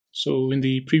So in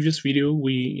the previous video,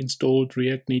 we installed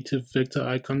React Native vector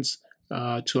icons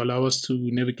to allow us to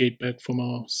navigate back from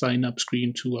our sign up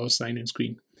screen to our sign in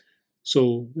screen.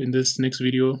 So in this next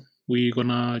video, we're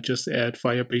gonna just add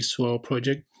Firebase to our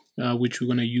project, which we're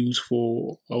gonna use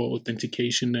for our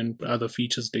authentication and other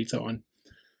features later on.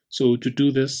 So to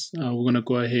do this, we're gonna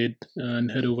go ahead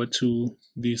and head over to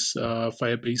this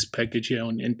Firebase package here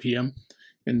on npm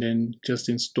and then just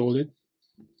install it.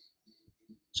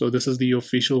 So this is the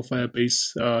official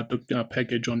Firebase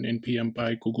package on npm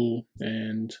by Google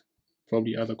and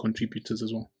probably other contributors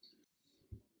as well.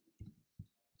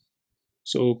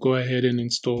 So go ahead and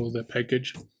install the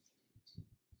package.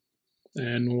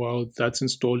 And while that's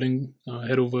installing,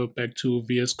 head over back to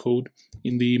VS Code.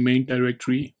 In the main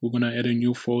directory, we're going to add a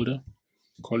new folder,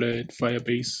 call it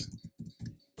Firebase.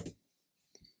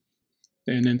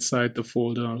 And inside the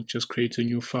folder, I'll just create a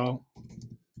new file,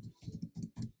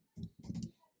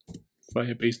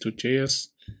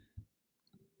 firebase.js.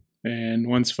 And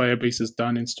once Firebase is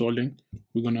done installing,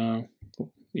 we're going to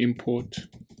import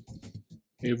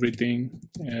everything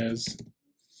as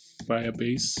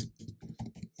Firebase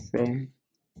from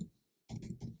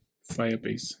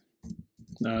Firebase.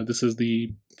 This is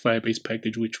the Firebase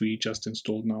package which we just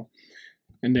installed now.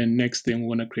 And then next thing,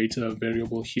 we're going to create a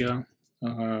variable here,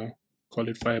 call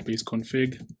it Firebase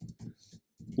config,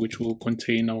 which will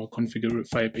contain our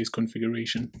Firebase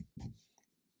configuration.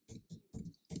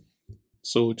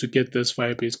 So to get this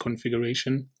Firebase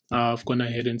configuration, I've gone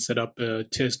ahead and set up a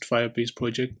test Firebase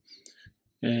project.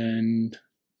 And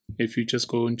if you just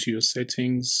go into your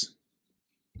settings,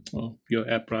 or your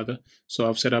app rather, so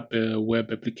I've set up a web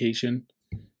application.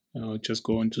 Just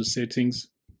go into settings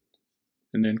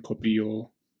and then copy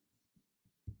your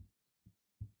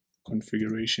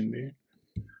configuration there.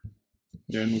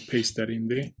 Then we'll paste that in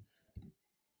there.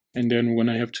 And then we're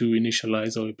gonna have to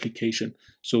initialize our application.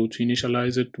 So to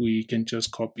initialize it, we can just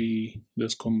copy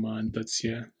this command that's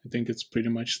here. I think it's pretty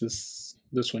much this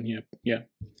one here. Yeah.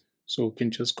 So we can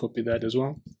just copy that as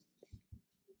well.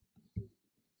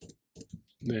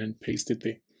 Then paste it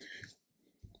there.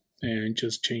 And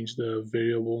just change the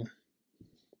variable.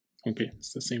 Okay,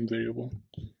 it's the same variable.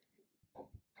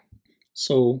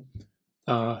 So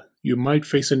you might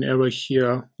face an error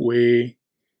here where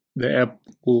the app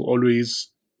will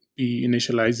always be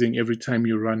initializing every time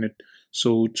you run it.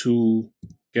 So to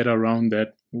get around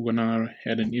that, we're gonna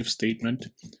add an if statement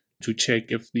to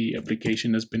check if the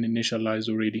application has been initialized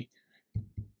already.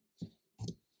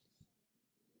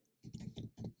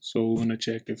 So we're gonna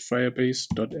check if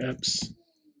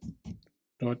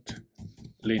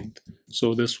firebase.apps.length.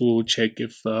 So this will check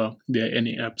if there are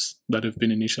any apps that have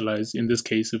been initialized. In this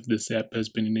case, if this app has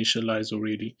been initialized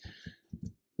already.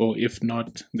 Or if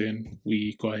not, then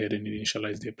we go ahead and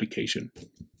initialize the application.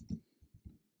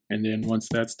 And then once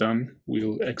that's done,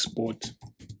 we'll export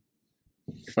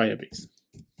Firebase.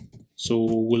 So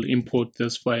we'll import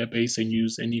this Firebase and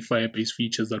use any Firebase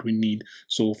features that we need.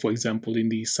 So for example, in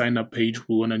the sign up page,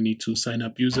 we wanna need to sign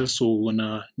up users. So we're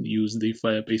gonna use the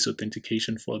Firebase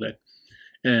authentication for that.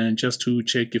 And just to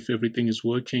check if everything is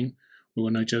working,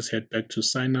 we're gonna just head back to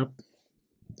sign up.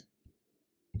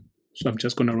 So I'm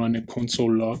just going to run a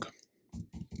console log.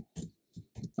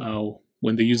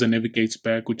 When the user navigates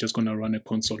back, we're just going to run a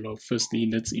console log. Firstly,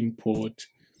 let's import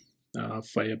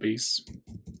Firebase.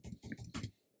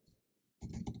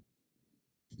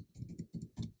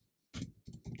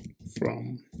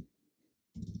 From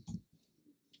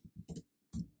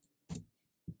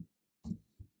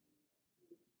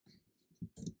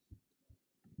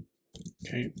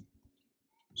okay.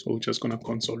 So we're just going to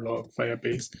console log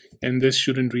Firebase, and this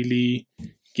shouldn't really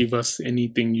give us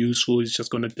anything useful. It's just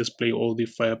going to display all the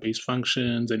Firebase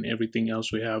functions and everything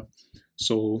else we have.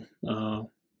 So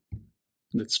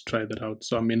let's try that out.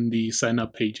 So I'm in the sign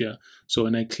up page here. So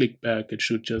when I click back, it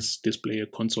should just display a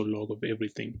console log of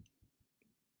everything.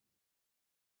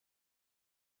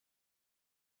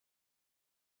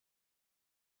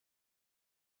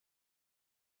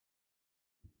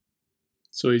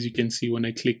 So as you can see, when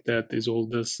I click that, there's all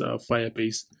this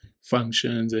Firebase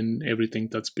functions and everything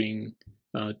that's being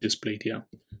displayed here.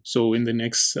 So in the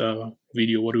next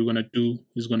video, what we're going to do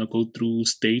is going to go through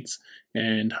states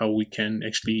and how we can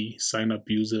actually sign up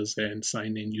users and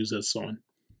sign in users, so on.